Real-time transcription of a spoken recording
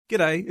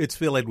G'day, it's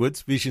Phil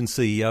Edwards, Vision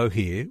CEO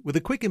here, with a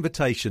quick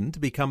invitation to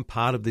become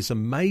part of this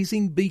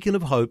amazing beacon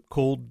of hope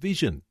called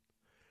Vision.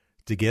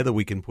 Together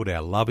we can put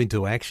our love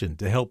into action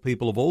to help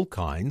people of all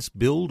kinds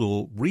build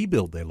or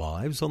rebuild their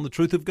lives on the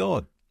truth of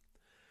God.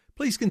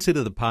 Please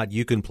consider the part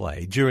you can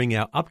play during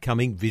our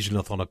upcoming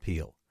Visionathon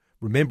appeal,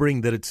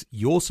 remembering that it's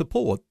your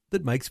support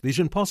that makes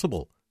Vision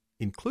possible,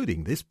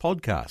 including this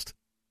podcast.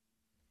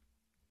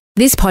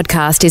 This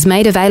podcast is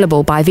made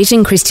available by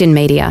Vision Christian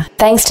Media,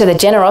 thanks to the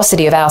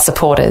generosity of our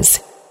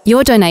supporters.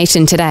 Your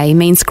donation today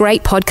means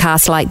great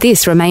podcasts like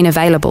this remain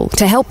available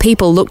to help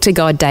people look to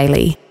God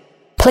daily.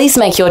 Please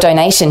make your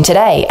donation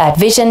today at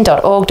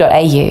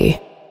vision.org.au.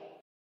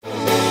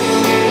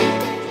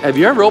 Have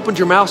you ever opened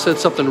your mouth, said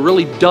something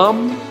really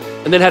dumb,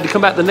 and then had to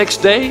come back the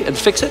next day and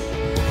fix it?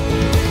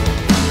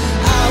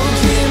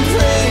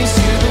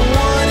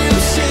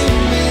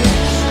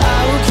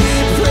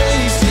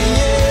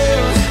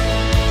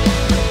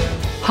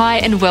 Hi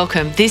and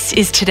welcome. This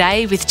is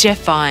Today with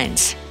Jeff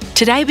Vines.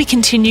 Today we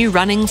continue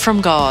running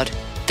from God.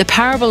 The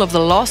parable of the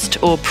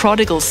lost or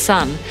prodigal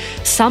son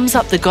sums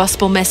up the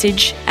gospel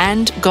message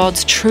and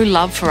God's true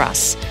love for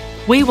us.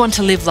 We want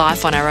to live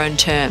life on our own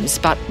terms,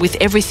 but with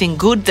everything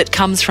good that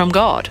comes from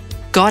God.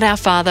 God our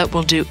Father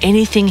will do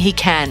anything He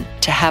can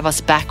to have us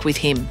back with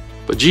Him.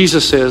 But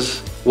Jesus says,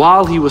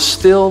 while he was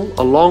still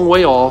a long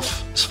way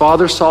off, his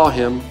father saw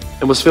him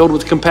and was filled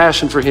with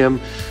compassion for him.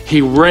 He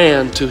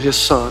ran to his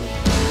son.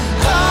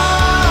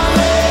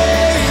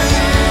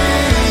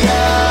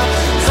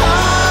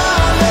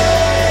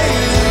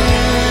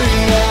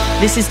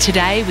 This is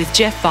Today with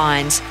Jeff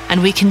Vines,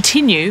 and we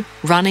continue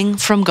running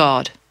from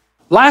God.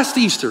 Last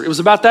Easter, it was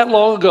about that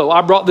long ago,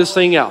 I brought this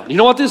thing out. You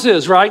know what this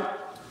is, right?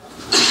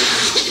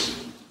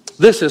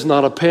 This is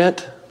not a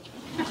pet.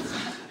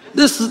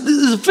 This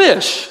is a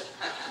fish.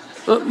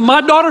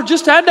 My daughter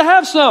just had to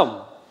have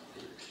some.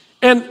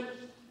 And,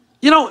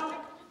 you know,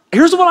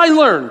 here's what I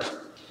learned.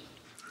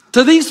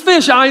 To these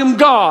fish, I am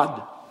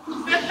God.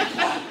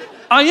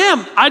 I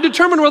am. I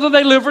determine whether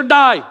they live or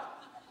die.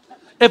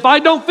 If I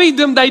don't feed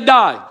them, they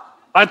die.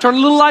 I turn a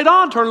little light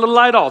on, turn a little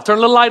light off, turn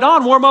a little light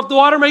on, warm up the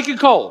water, make it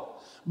cold.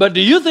 But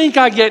do you think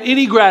I get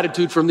any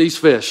gratitude from these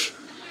fish?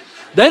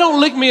 They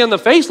don't lick me in the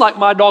face like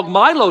my dog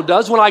Milo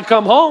does when I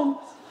come home.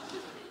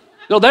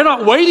 No, they're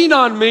not waiting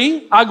on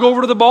me. I go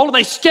over to the bowl and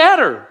they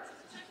scatter.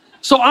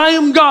 So I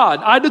am God.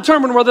 I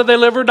determine whether they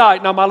live or die.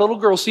 Now, my little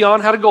girl, Sion,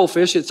 had a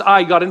goldfish. Its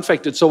eye got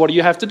infected. So what do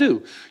you have to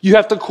do? You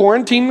have to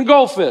quarantine the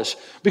goldfish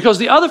because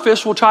the other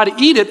fish will try to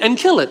eat it and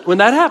kill it when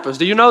that happens.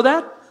 Do you know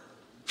that?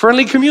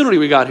 Friendly community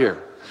we got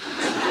here.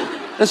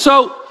 And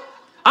so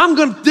I'm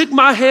going to dig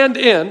my hand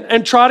in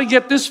and try to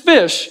get this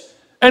fish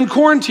and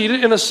quarantine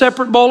it in a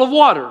separate bowl of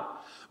water.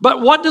 But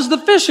what does the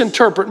fish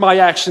interpret my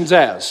actions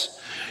as?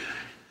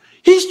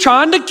 He's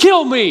trying to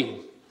kill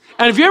me.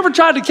 And have you ever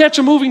tried to catch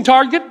a moving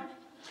target?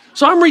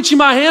 So I'm reaching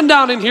my hand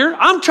down in here.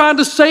 I'm trying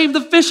to save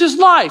the fish's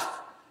life.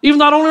 Even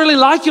though I don't really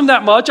like him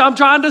that much, I'm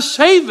trying to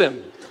save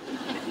him.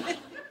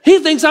 He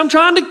thinks I'm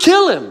trying to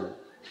kill him.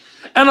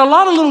 And a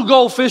lot of little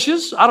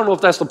goldfishes, I don't know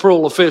if that's the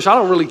plural of fish, I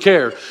don't really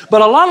care.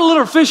 But a lot of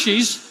little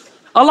fishies,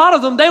 a lot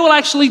of them, they will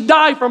actually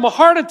die from a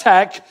heart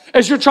attack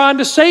as you're trying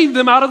to save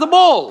them out of the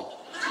bowl.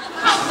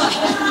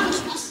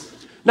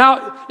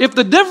 Now, if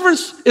the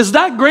difference is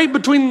that great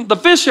between the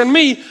fish and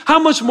me, how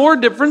much more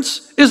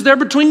difference is there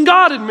between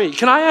God and me?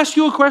 Can I ask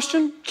you a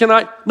question? Can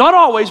I? Not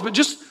always, but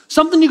just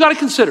something you got to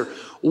consider.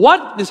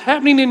 What is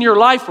happening in your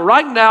life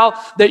right now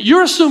that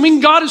you're assuming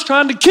God is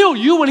trying to kill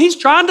you when He's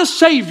trying to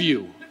save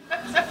you?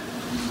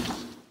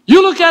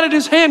 You look at it,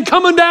 His hand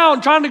coming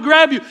down, trying to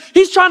grab you.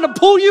 He's trying to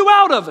pull you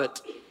out of it.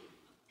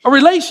 A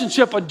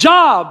relationship, a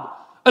job,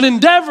 an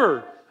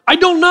endeavor. I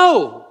don't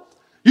know.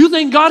 You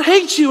think God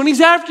hates you and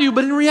He's after you,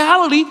 but in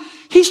reality,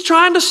 He's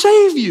trying to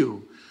save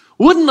you.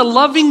 Wouldn't a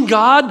loving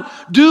God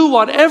do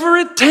whatever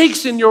it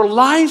takes in your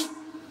life,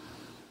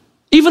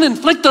 even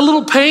inflict a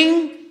little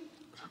pain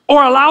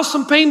or allow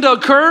some pain to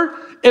occur,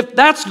 if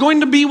that's going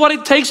to be what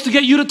it takes to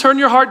get you to turn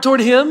your heart toward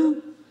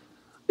Him?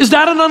 Is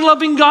that an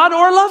unloving God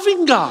or a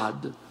loving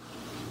God?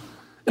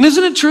 And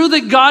isn't it true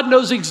that God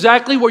knows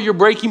exactly where your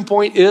breaking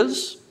point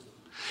is?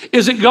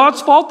 Is it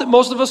God's fault that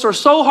most of us are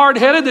so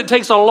hard-headed that it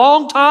takes a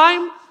long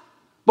time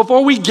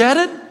before we get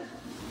it?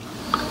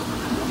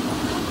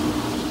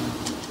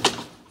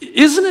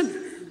 Isn't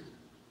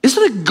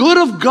it good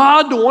of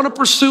God to want to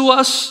pursue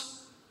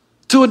us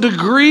to a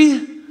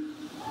degree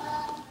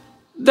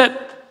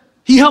that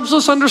He helps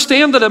us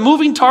understand that a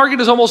moving target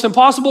is almost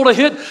impossible to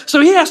hit,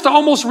 so He has to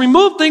almost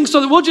remove things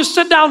so that we'll just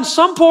sit down at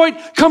some point,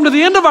 come to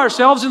the end of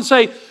ourselves and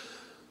say,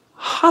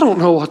 I don't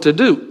know what to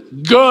do.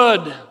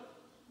 Good.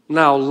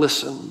 Now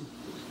listen.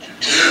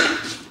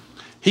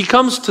 He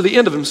comes to the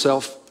end of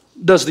himself,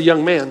 does the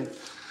young man.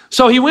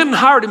 So he went and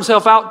hired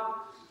himself out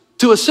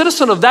to a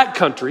citizen of that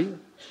country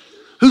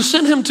who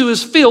sent him to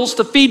his fields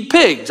to feed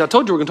pigs. I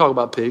told you we're going to talk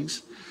about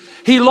pigs.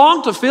 He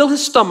longed to fill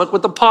his stomach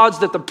with the pods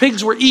that the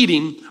pigs were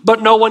eating,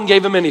 but no one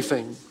gave him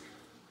anything.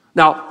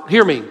 Now,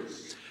 hear me.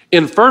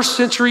 In first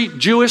century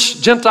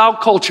Jewish Gentile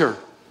culture,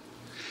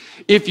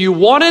 if you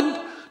wanted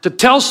to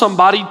tell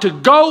somebody to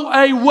go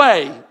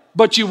away,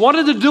 but you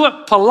wanted to do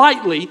it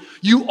politely.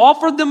 You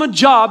offered them a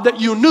job that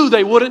you knew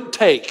they wouldn't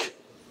take.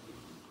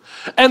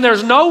 And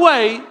there's no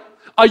way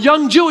a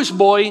young Jewish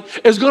boy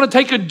is going to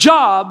take a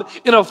job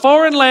in a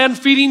foreign land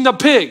feeding the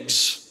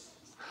pigs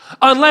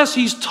unless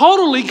he's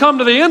totally come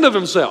to the end of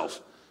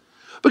himself.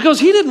 Because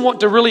he didn't want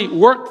to really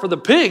work for the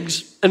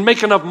pigs and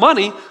make enough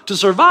money to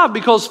survive,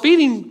 because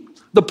feeding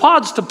the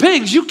pods to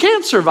pigs, you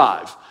can't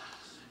survive.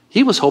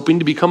 He was hoping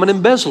to become an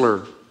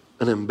embezzler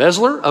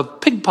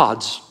of pig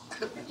pods.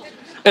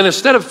 And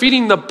instead of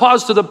feeding the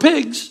pods to the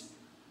pigs,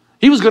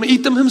 he was going to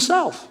eat them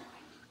himself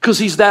because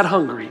he's that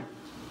hungry.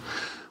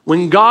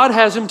 When God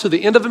has him to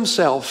the end of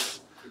himself,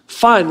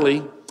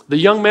 finally, the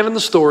young man in the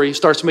story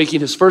starts making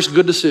his first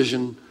good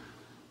decision.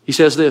 He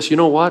says this, you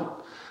know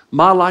what?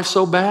 My life's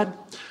so bad.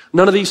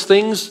 None of these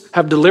things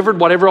have delivered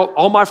whatever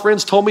all my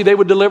friends told me they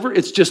would deliver.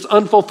 It's just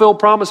unfulfilled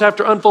promise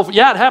after unfulfilled.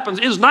 Yeah, it happens.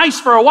 It was nice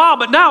for a while,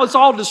 but now it's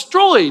all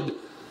destroyed.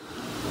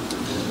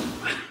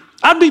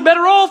 I'd be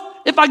better off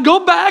if I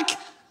go back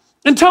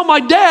and tell my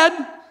dad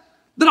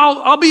that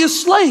I'll be a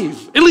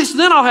slave. At least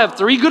then I'll have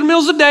 3 good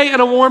meals a day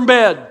and a warm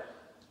bed.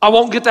 I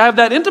won't get to have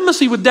that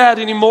intimacy with dad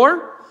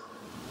anymore.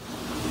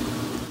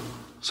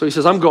 So he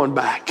says, I'm going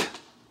back.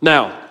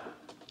 Now,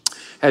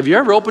 have you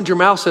ever opened your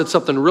mouth, said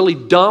something really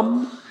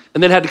dumb,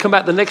 and then had to come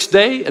back the next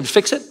day and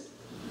fix it?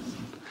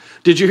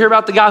 Did you hear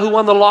about the guy who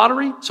won the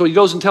lottery? So he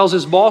goes and tells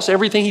his boss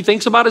everything he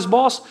thinks about his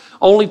boss,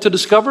 only to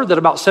discover that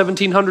about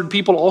 1,700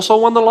 people also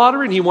won the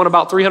lottery and he won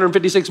about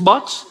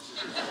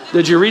 $356.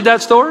 Did you read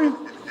that story?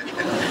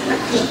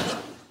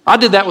 I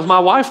did that with my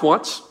wife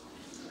once.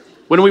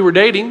 When we were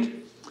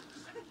dating,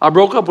 I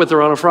broke up with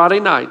her on a Friday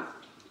night.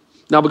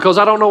 Now, because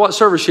I don't know what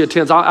service she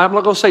attends, I'm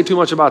not going to say too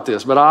much about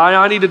this, but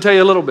I need to tell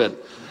you a little bit.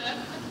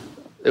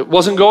 It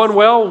wasn't going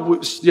well.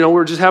 We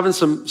were just having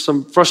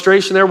some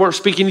frustration there. We weren't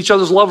speaking each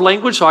other's love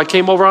language. So I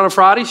came over on a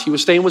Friday. She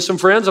was staying with some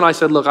friends. And I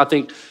said, look, I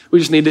think we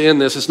just need to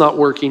end this. It's not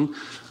working.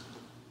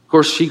 Of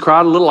course, she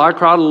cried a little. I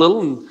cried a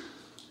little. And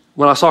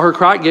when I saw her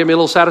cry, it gave me a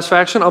little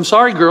satisfaction. I'm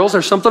sorry, girls.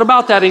 There's something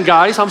about that in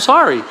guys. I'm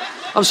sorry.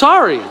 I'm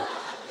sorry.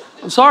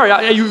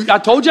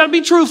 I told you I'd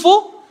be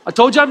truthful.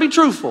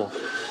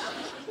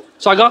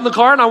 So I got in the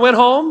car and I went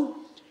home.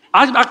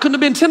 I couldn't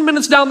have been 10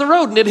 minutes down the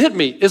road and it hit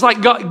me. It's like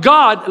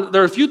God,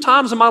 there are a few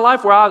times in my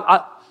life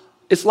where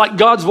it's like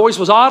God's voice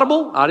was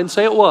audible. I didn't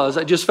say it was.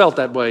 I just felt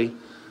that way.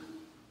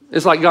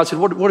 It's like God said,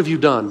 what have you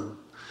done?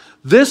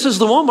 This is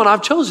the woman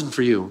I've chosen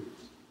for you.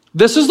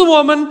 This is the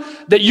woman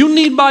that you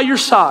need by your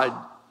side,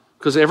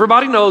 because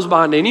everybody knows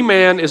behind any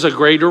man is a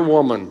greater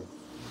woman.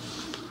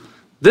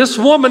 This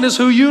woman is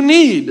who you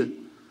need.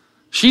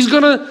 She's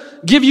going to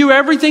give you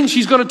everything.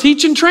 She's going to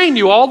teach and train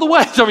you all the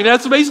way. I mean,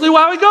 that's basically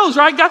how it goes,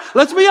 right, guys?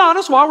 Let's be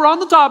honest while we're on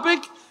the topic.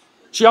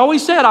 She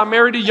always said, I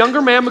married a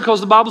younger man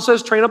because the Bible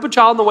says, train up a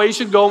child in the way he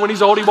should go, and when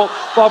he's old, he won't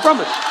fall from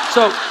it.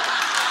 So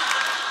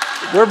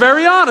we're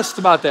very honest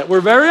about that.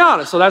 We're very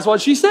honest. So that's what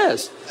she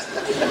says.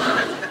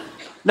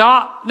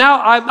 Now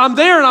I'm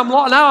there, and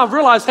now I've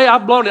realized, hey,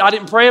 I've blown it. I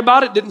didn't pray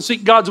about it, didn't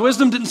seek God's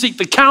wisdom, didn't seek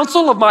the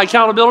counsel of my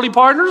accountability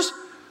partners.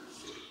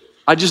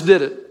 I just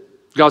did it.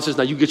 God says,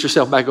 now you get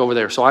yourself back over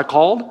there. So I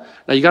called.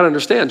 Now you got to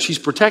understand, she's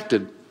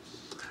protected.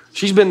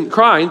 She's been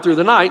crying through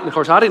the night. And of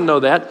course, I didn't know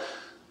that.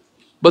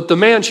 But the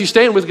man she's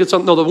staying with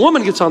the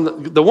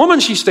woman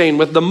she's staying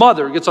with, the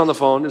mother gets on the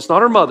phone. It's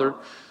not her mother.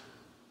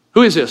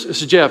 Who is this?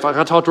 This is Jeff. I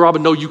got to talk to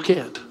Robin. No, you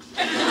can't.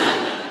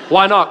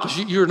 Why not? Because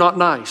you're not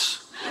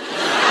nice.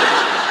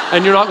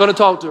 And you're not going to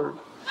talk to her. And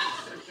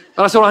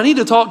I said, well, I need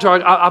to talk to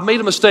her. I've made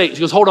a mistake. She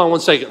goes, hold on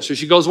 1 second. So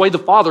she goes away. The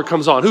father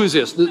comes on. Who is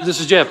this?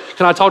 This is Jeff.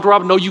 Can I talk to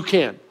Robin? No, you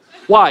can't.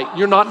 Why?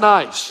 You're not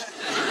nice.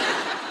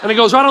 And it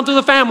goes right on through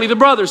the family, the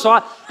brothers.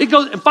 And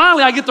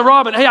finally I get to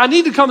Robin. Hey, I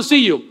need to come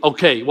see you.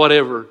 Okay,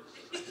 whatever.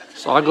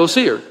 So I go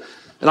see her.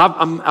 And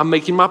I'm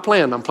making my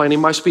plan. I'm planning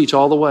my speech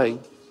all the way.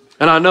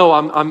 And I know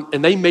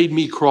and they made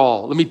me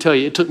crawl. Let me tell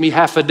you, it took me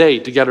half a day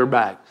to get her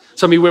back.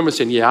 Some of you women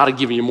saying, yeah, I'd have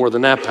given you more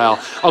than that, pal.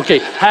 Okay,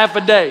 half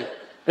a day.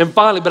 And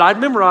finally, but I'd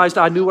memorized,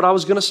 I knew what I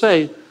was going to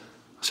say.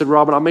 I said,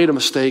 Robin, I made a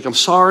mistake. I'm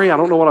sorry. I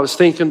don't know what I was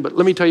thinking, but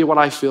let me tell you what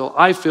I feel.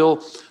 I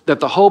feel that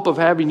the hope of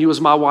having you as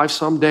my wife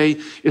someday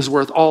is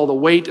worth all the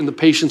weight and the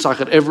patience I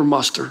could ever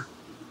muster.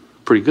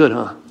 Pretty good,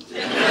 huh?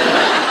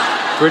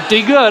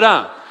 Pretty good,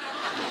 huh?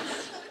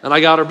 And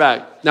I got her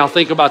back. Now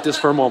think about this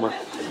for a moment.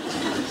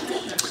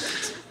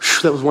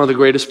 That was one of the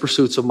greatest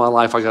pursuits of my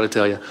life, I got to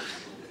tell you.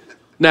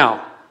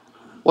 Now,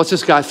 what's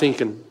this guy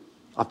thinking?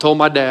 I've told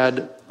my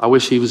dad, I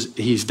wish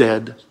he's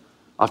dead.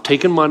 I've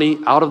taken money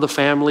out of the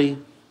family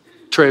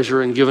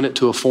treasure and given it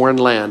to a foreign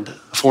land,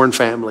 a foreign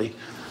family.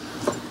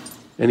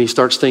 And he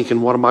starts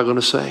thinking, what am I going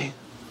to say?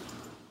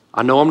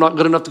 I know I'm not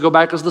good enough to go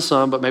back as the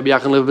son, but maybe I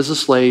can live as a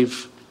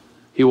slave.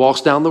 He walks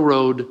down the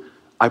road.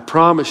 I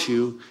promise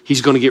you,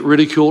 he's going to get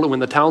ridiculed. And when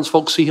the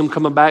townsfolk see him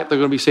coming back, they're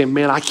going to be saying,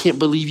 man, I can't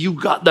believe you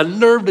got the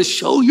nerve to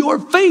show your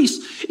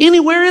face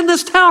anywhere in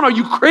this town. Are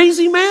you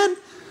crazy, man?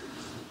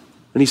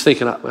 And he's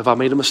thinking, have I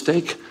made a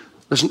mistake?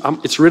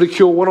 It's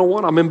ridicule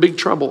 101. I'm in big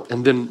trouble.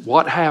 And then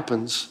what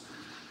happens?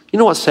 You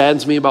know what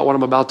saddens me about what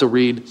I'm about to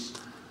read?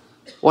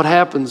 What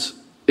happens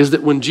is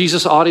that when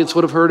Jesus' audience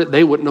would have heard it,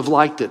 they wouldn't have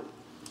liked it.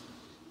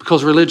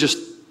 Because religious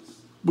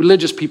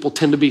people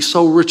tend to be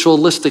so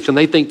ritualistic, and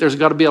they think there's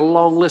got to be a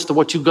long list of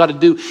what you've got to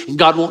do, and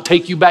God won't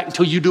take you back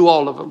until you do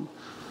all of them.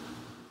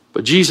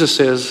 But Jesus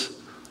says,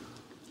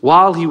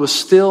 while he was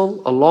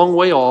still a long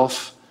way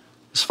off,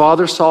 his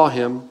father saw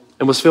him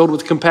and was filled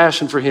with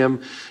compassion for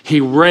him.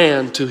 He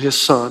ran to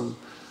his son.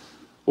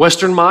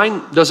 Western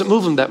mind doesn't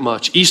move him that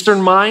much.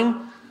 Eastern mind,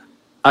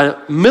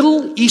 a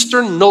Middle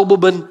Eastern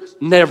nobleman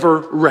never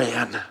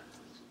ran.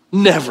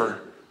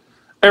 Never.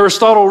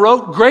 Aristotle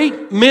wrote,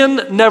 great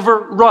men never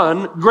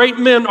run. Great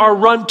men are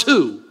run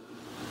to.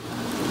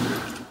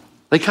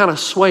 They kind of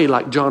sway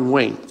like John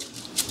Wayne.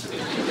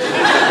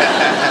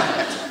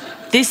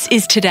 This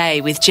is Today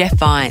with Jeff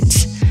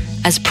Vines.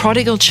 As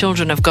prodigal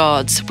children of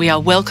God's, we are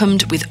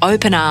welcomed with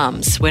open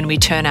arms when we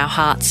turn our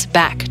hearts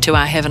back to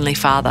our Heavenly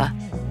Father.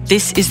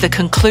 This is the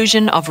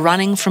conclusion of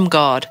Running from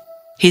God.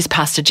 Here's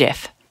Pastor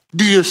Jeff.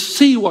 Do you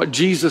see what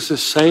Jesus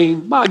is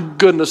saying? My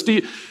goodness,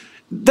 they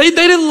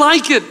didn't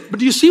like it, but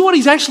do you see what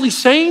he's actually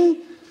saying?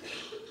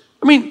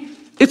 I mean,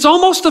 it's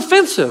almost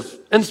offensive.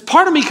 And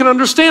part of me can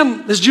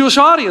understand this Jewish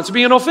audience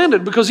being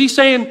offended, because he's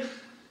saying,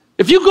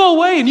 if you go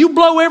away and you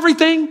blow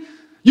everything,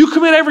 you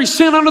commit every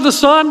sin under the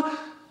sun,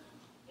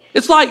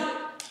 it's like,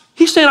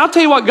 he's saying, I'll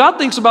tell you what God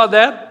thinks about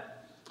that.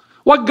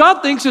 What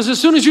God thinks is as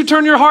soon as you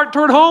turn your heart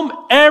toward home,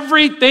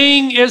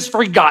 everything is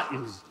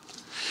forgotten.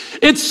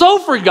 It's so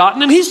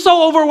forgotten, and he's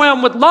so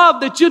overwhelmed with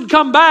love that you'd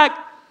come back,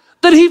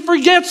 that he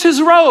forgets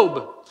his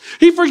robe.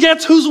 He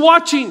forgets who's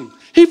watching.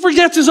 He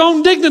forgets his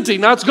own dignity.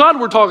 Now it's God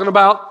we're talking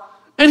about.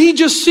 And he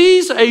just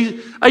sees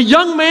a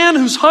young man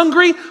who's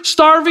hungry,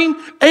 starving,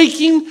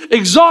 aching,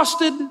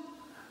 exhausted.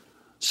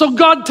 So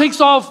God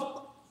takes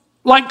off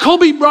like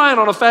Kobe Bryant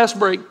on a fast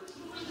break.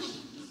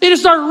 He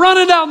just starts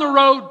running down the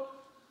road.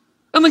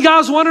 And the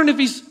guy's wondering if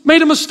he's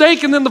made a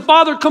mistake, and then the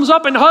father comes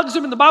up and hugs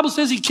him, and the Bible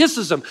says he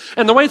kisses him.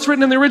 And the way it's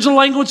written in the original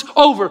language,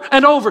 over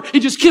and over, he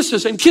just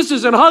kisses and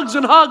kisses and hugs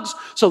and hugs.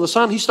 So the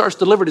son, he starts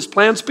delivering his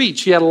planned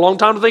speech. He had a long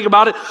time to think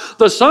about it.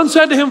 The son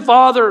said to him,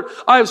 Father,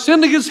 I have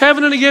sinned against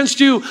heaven and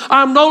against you.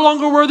 I am no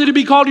longer worthy to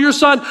be called your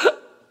son.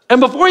 And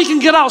before he can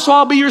get out, so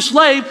I'll be your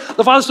slave,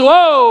 the father said,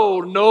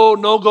 oh,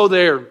 no, go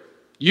there.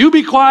 You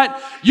be quiet.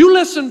 You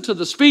listen to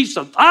the speech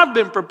that I've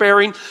been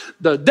preparing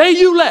the day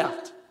you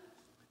left.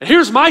 And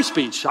here's my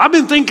speech. I've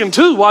been thinking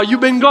too while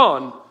you've been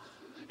gone.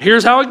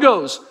 Here's how it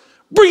goes.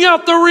 Bring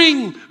out the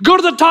ring. Go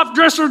to the top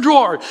dresser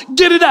drawer.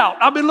 Get it out.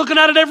 I've been looking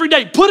at it every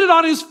day. Put it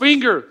on his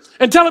finger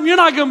and tell him you're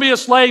not going to be a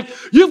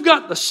slave. You've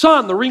got the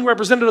son. The ring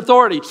represented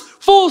authority.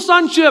 Full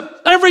sonship.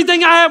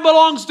 Everything I have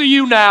belongs to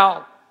you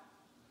now.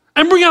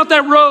 And bring out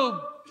that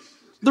robe.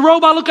 The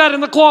robe I look at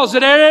in the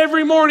closet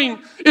every morning.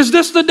 Is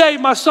this the day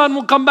my son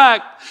will come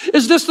back?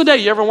 Is this the day?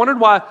 You ever wondered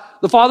why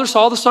the father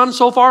saw the son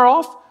so far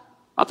off?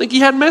 I think he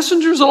had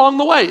messengers along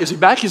the way. Is he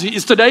back?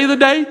 Is today the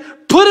day?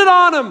 Put it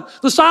on him.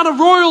 The sign of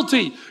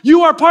royalty.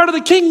 You are part of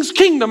the king's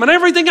kingdom, and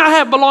everything I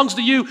have belongs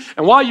to you.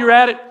 And while you're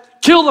at it,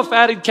 kill the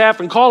fatted calf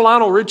and call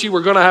Lionel Richie.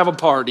 We're going to have a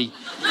party.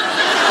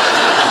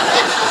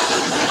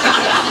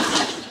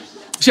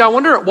 See, I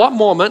wonder at what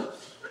moment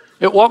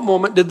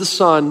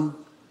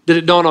did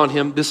it dawn on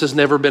him, this has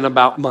never been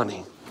about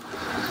money.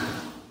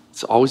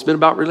 It's always been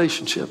about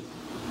relationship.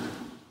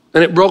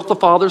 And it broke the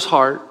father's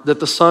heart that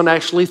the son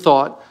actually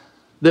thought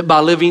that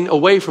by living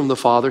away from the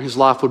father, his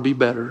life would be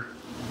better.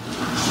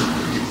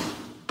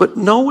 But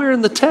nowhere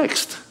in the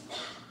text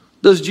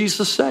does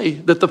Jesus say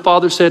that the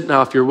father said,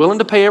 now, if you're willing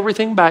to pay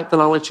everything back,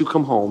 then I'll let you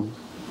come home.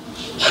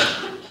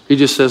 He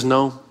just says,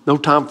 no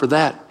time for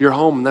that. You're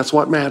home, and that's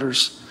what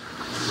matters.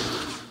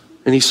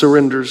 And he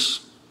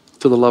surrenders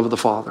to the love of the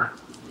Father.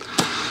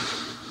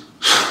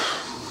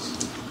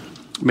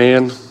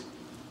 Man,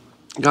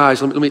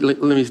 guys, let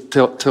me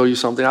tell you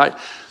something. I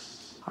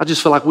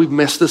just feel like we've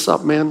messed this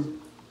up, man.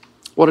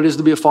 What it is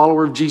to be a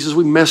follower of Jesus,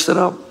 we messed it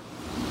up.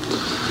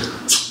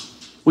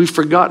 We've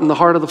forgotten the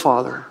heart of the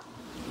Father.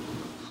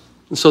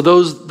 And so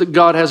those that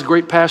God has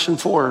great passion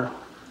for,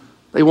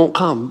 they won't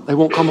come. They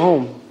won't come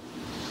home.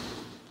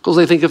 Because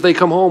they think if they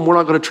come home, we're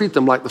not going to treat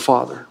them like the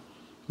Father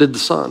did the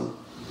Son.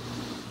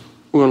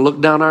 We're going to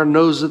look down our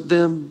nose at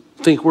them,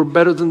 think we're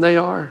better than they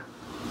are.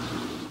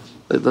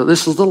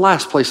 This is the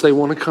last place they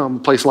want to come, a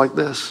place like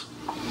this.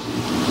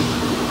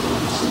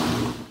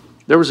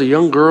 There was a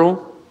young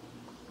girl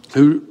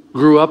who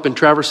grew up in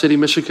Traverse City,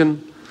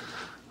 Michigan.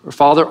 Her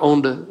father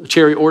owned a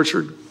cherry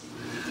orchard.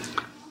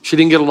 She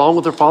didn't get along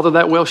with her father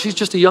that well. She's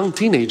just a young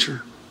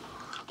teenager.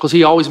 Because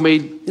he always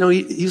made,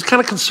 he was kind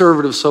of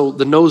conservative. So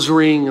the nose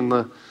ring and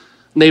the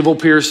navel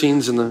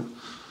piercings and the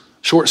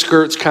short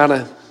skirts it's kind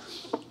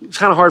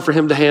of hard for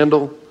him to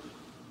handle.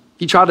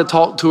 He tried to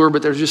talk to her,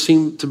 but there just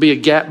seemed to be a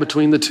gap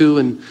between the two.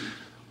 And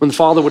when the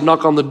father would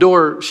knock on the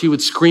door, she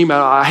would scream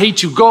out, I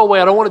hate you, go away,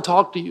 I don't want to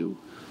talk to you.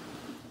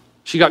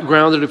 She got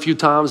grounded a few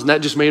times, and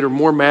that just made her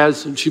more mad,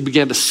 and she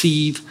began to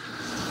seethe.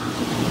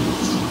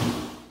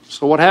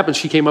 So what happened?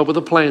 She came up with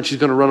a plan. She's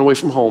going to run away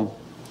from home.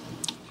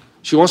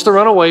 She wants to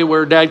run away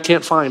where dad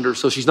can't find her,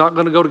 so she's not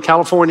going to go to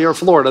California or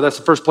Florida. That's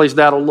the first place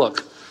dad will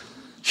look.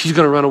 She's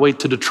going to run away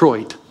to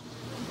Detroit,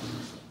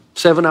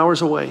 7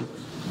 hours away.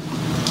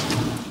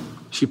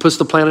 She puts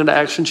the plan into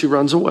action. She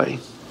runs away.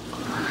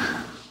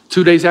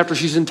 2 days after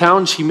she's in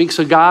town, she meets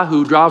a guy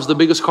who drives the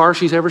biggest car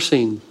she's ever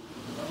seen.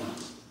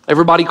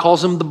 Everybody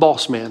calls him the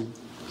boss man.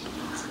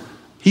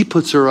 He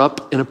puts her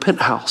up in a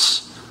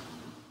penthouse,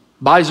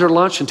 buys her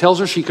lunch, and tells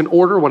her she can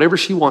order whatever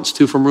she wants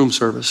to from room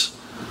service.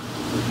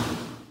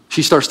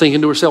 She starts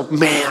thinking to herself,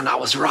 man, I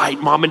was right.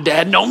 Mom and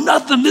dad know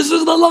nothing. This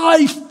is the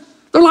life.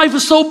 Their life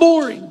is so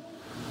boring.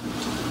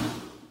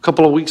 A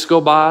couple of weeks go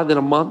by, then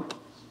a month,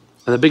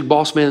 and the big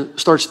boss man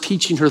starts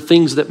teaching her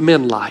things that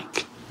men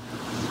like.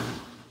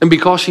 And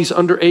because she's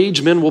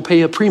underage, men will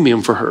pay a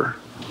premium for her.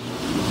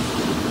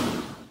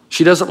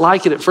 She doesn't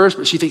like it at first,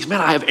 but she thinks, man,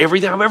 I have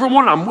everything I've ever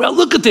wanted. Well,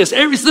 look at this.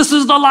 This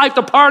is the life,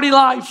 the party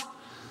life.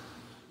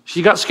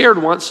 She got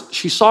scared once.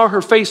 She saw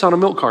her face on a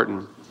milk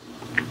carton.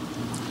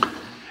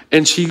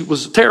 And she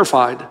was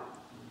terrified.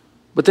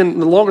 But then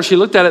the longer she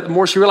looked at it, the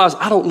more she realized,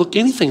 I don't look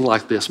anything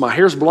like this. My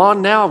hair's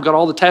blonde now. I've got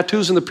all the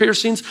tattoos and the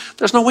piercings.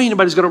 There's no way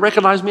anybody's going to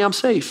recognize me. I'm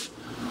safe.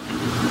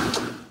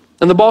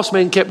 And the boss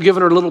man kept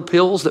giving her little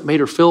pills that made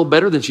her feel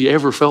better than she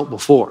ever felt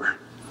before.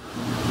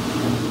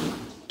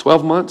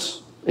 12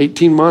 months,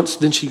 18 months,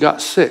 then she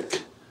got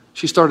sick.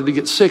 She started to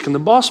get sick. And the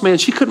boss man,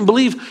 she couldn't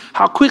believe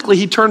how quickly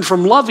he turned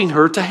from loving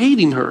her to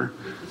hating her.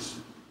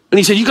 And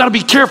he said, you got to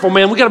be careful,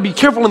 man. We got to be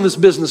careful in this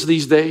business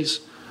these days.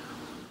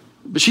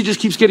 But she just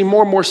keeps getting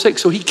more and more sick.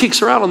 So he kicks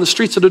her out on the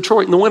streets of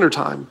Detroit in the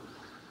wintertime.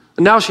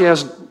 And now she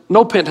has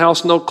no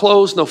penthouse, no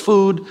clothes, no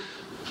food.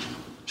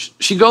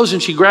 She goes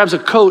and she grabs a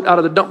coat out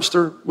of the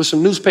dumpster with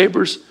some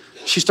newspapers.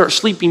 She starts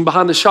sleeping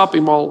behind the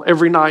shopping mall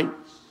every night,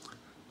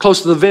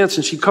 close to the vents,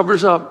 and she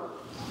covers up.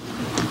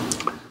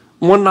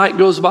 One night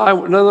goes by,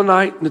 another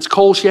night, and it's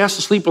cold. She has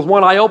to sleep with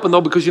one eye open,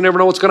 though, because you never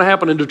know what's going to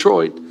happen in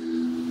Detroit.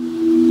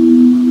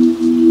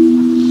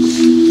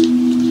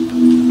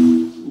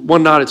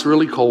 One night it's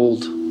really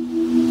cold.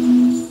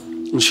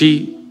 And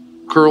she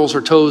curls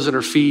her toes and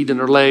her feet and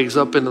her legs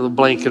up into the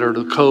blanket or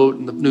the coat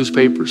and the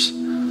newspapers.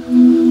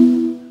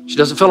 She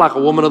doesn't feel like a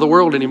woman of the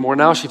world anymore.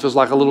 Now she feels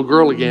like a little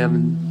girl again.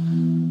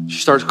 And she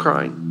starts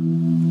crying.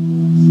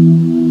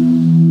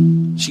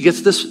 She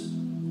gets this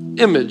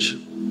image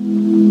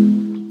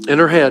in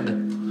her head.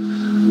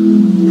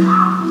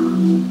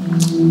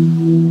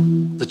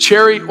 The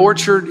cherry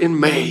orchard in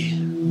May.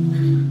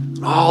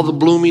 All the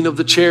blooming of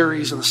the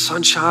cherries and the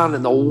sunshine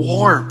and the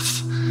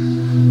warmth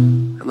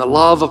and the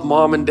love of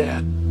mom and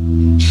dad.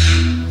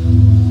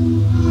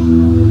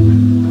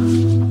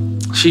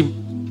 She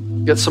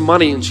gets some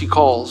money and she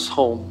calls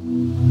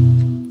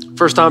home.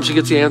 First time she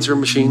gets the answering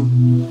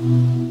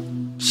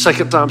machine.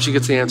 Second time she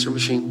gets the answering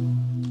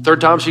machine.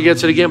 Third time she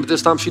gets it again, but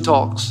this time she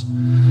talks.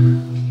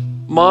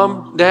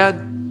 Mom, Dad,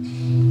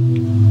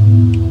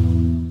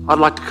 I'd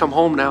like to come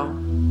home now.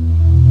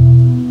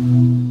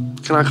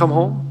 Can I come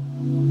home?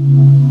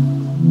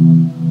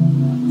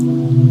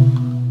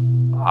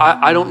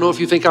 I don't know if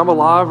you think I'm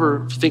alive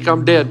or if you think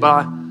I'm dead,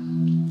 but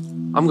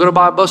I'm going to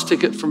buy a bus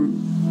ticket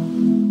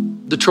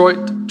from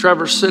Detroit to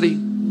Traverse City.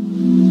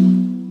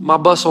 My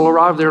bus will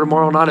arrive there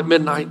tomorrow night at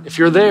midnight. If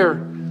you're there,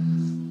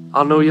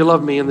 I'll know you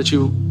love me and that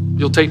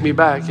you'll take me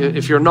back.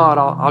 If you're not,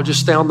 I'll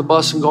just stay on the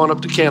bus and go on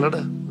up to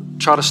Canada,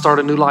 try to start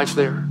a new life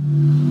there.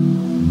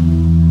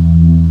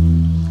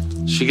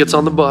 She gets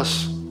on the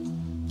bus.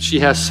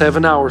 She has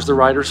 7 hours to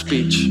write her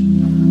speech,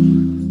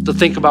 to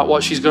think about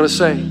what she's going to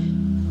say.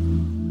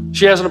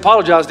 She hasn't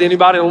apologized to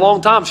anybody in a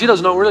long time. She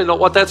doesn't really know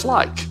what that's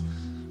like,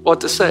 what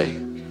to say.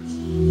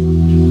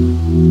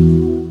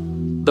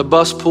 The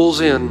bus pulls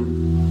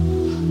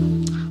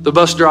in. The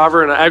bus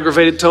driver in an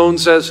aggravated tone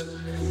says,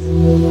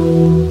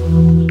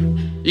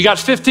 you got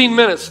 15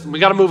 minutes. We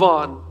got to move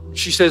on.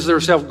 She says to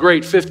herself,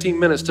 great, 15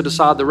 minutes to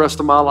decide the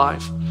rest of my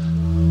life.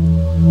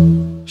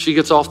 She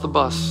gets off the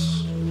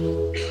bus,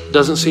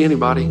 doesn't see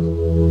anybody.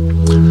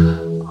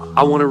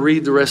 I want to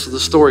read the rest of the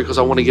story because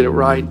I want to get it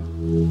right.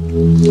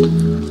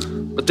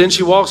 But then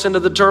she walks into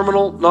the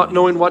terminal not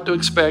knowing what to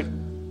expect.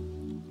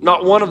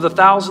 Not one of the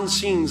 1,000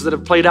 scenes that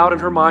have played out in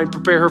her mind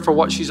prepare her for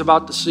what she's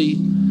about to see.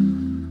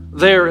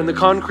 There in the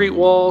concrete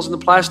walls and the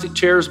plastic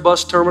chairs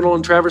bus terminal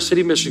in Traverse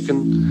City,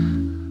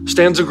 Michigan,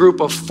 stands a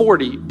group of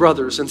 40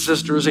 brothers and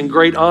sisters and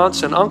great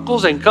aunts and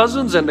uncles and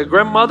cousins and a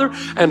grandmother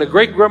and a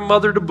great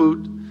grandmother to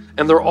boot.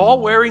 And they're all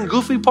wearing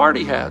goofy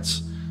party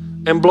hats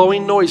and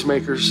blowing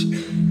noisemakers.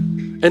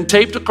 And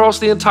taped across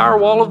the entire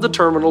wall of the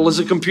terminal is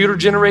a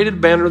computer-generated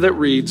banner that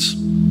reads,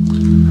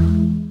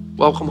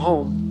 welcome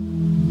home.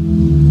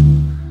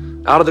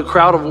 Out of the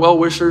crowd of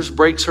well-wishers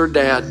breaks her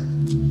dad.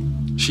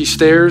 She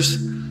stares,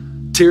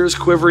 tears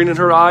quivering in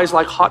her eyes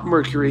like hot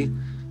mercury,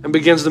 and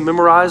begins to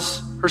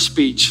memorize her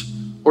speech,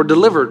 or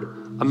delivered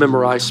a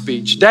memorized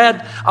speech.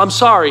 Dad, I'm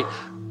sorry,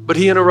 but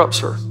he interrupts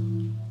her.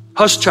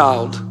 Hush,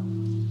 child.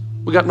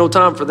 We got no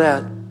time for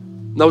that.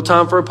 No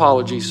time for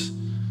apologies.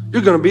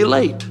 You're going to be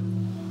late.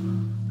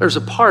 There's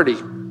a party.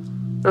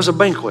 There's a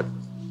banquet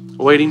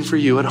waiting for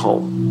you at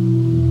home.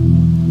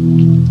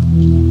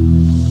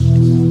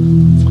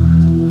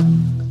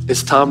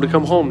 It's time to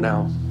come home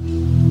now.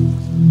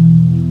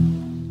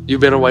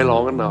 You've been away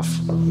long enough.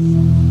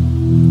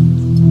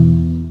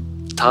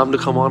 Time to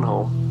come on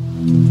home.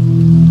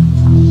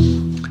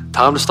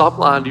 Time to stop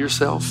lying to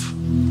yourself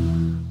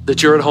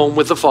that you're at home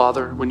with the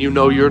Father when you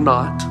know you're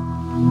not.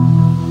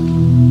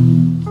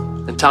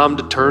 And time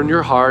to turn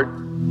your heart,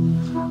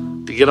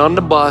 to get on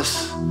the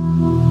bus.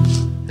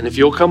 And if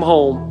you'll come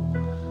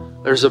home,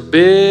 there's a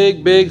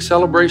big, big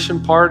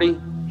celebration party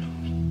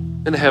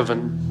in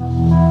heaven.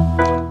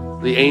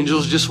 The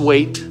angels just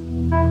wait.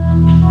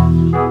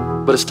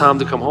 But it's time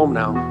to come home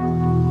now.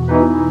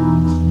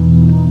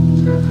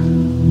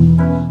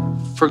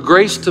 For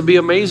grace to be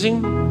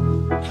amazing,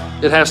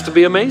 it has to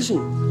be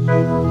amazing.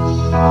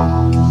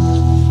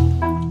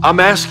 I'm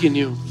asking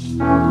you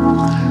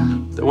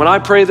that when I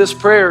pray this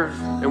prayer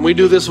and we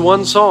do this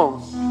one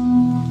song,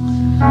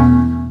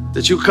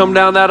 that you come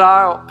down that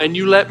aisle and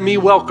you let me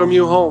welcome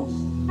you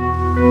home.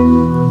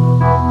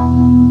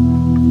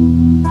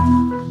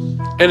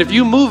 And if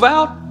you move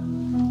out,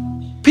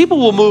 people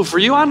will move for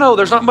you. I know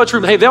there's not much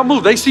room. Hey, they'll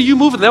move. They see you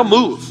moving, they'll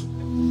move.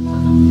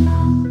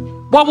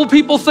 What will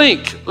people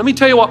think? Let me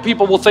tell you what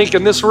people will think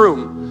in this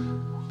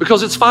room,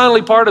 because it's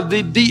finally part of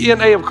the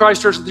DNA of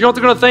Christ Church. You know what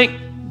they're going to think?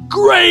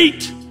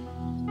 Great,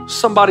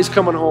 somebody's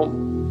coming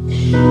home.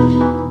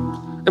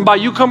 And by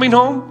you coming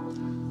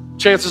home,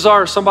 chances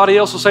are somebody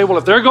else will say, well,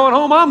 if they're going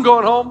home, I'm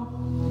going home.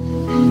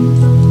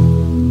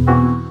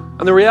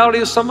 And the reality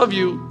is some of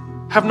you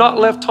have not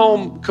left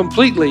home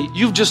completely.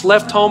 You've just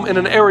left home in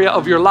an area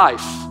of your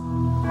life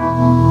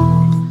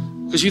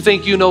because you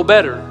think you know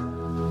better.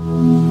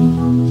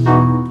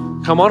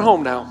 Come on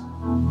home now.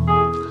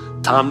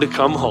 Time to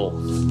come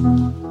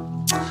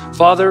home.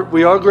 Father,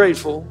 we are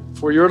grateful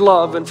for your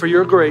love and for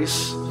your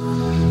grace.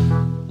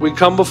 We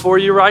come before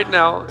you right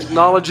now,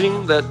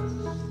 acknowledging that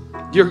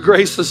your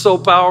grace is so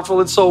powerful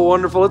and so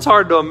wonderful. It's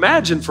hard to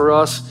imagine for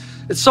us.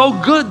 It's so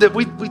good that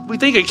we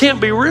think it can't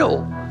be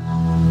real.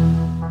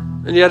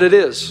 And yet it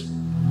is.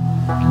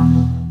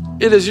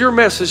 It is your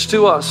message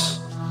to us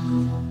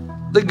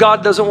that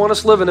God doesn't want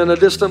us living in a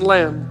distant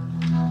land,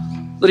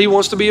 that he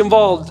wants to be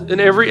involved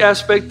in every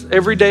aspect,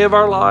 every day of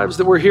our lives,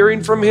 that we're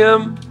hearing from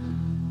him.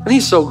 And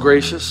he's so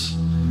gracious,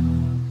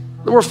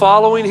 that we're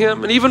following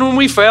him. And even when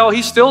we fail,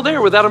 he's still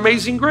there with that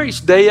amazing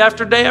grace. Day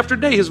after day after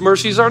day, his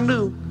mercies are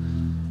new.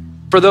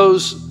 For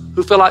those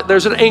who feel like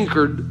there's an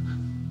anchor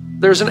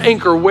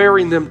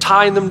wearing them,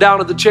 tying them down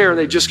to the chair, and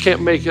they just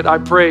can't make it, I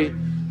pray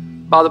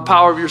by the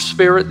power of your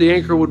Spirit, the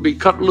anchor would be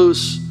cut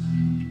loose.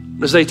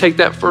 And as they take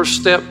that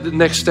first step, the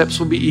next steps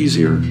will be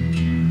easier.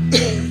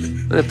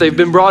 And if they've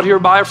been brought here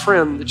by a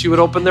friend, that you would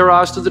open their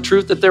eyes to the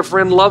truth that their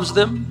friend loves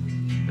them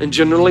and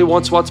genuinely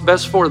wants what's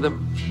best for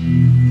them.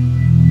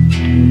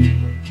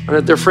 And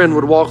that their friend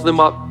would walk them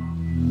up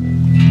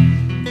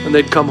and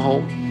they'd come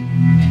home.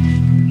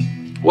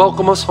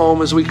 Welcome us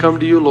home as we come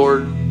to you,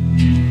 Lord.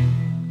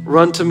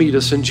 Run to meet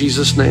us in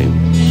Jesus' name.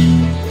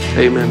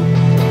 Amen.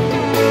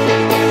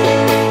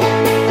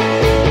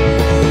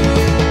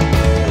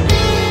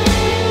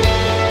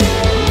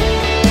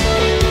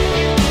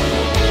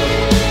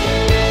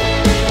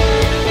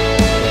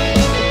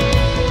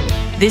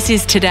 This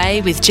is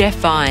Today with Jeff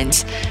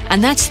Vines,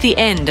 and that's the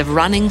end of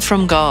Running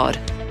from God.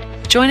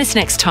 Join us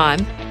next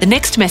time. The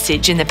next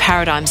message in the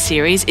Paradigm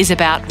series is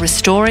about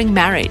restoring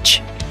marriage.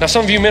 Now,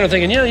 some of you men are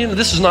thinking,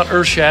 this is not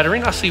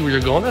earth-shattering. I see where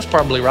you're going. That's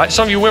probably right.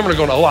 Some of you women are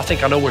going, I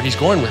think I know where he's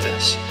going with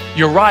this.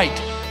 You're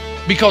right.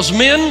 Because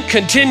men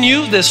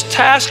continue this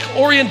task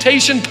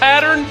orientation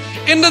pattern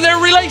into their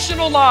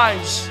relational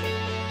lives.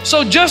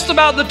 So just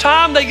about the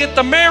time they get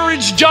the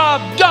marriage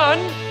job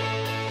done,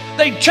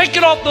 they check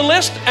it off the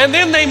list, and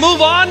then they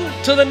move on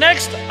to the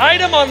next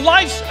item on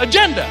life's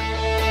agenda.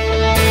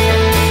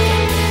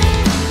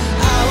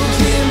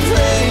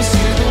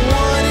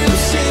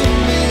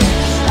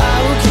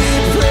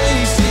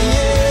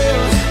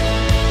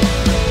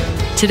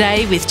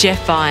 Today with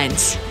Jeff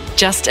Vines.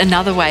 Just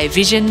another way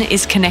Vision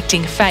is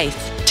connecting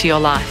faith to your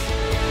life.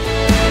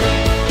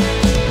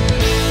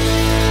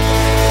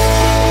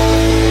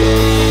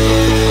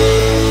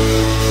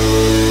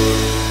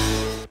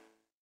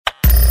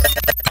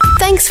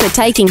 Thanks for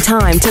taking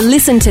time to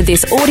listen to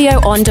this audio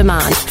on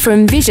demand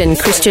from Vision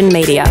Christian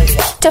Media.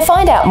 To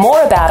find out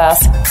more about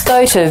us,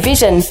 go to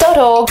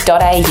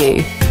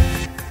vision.org.au.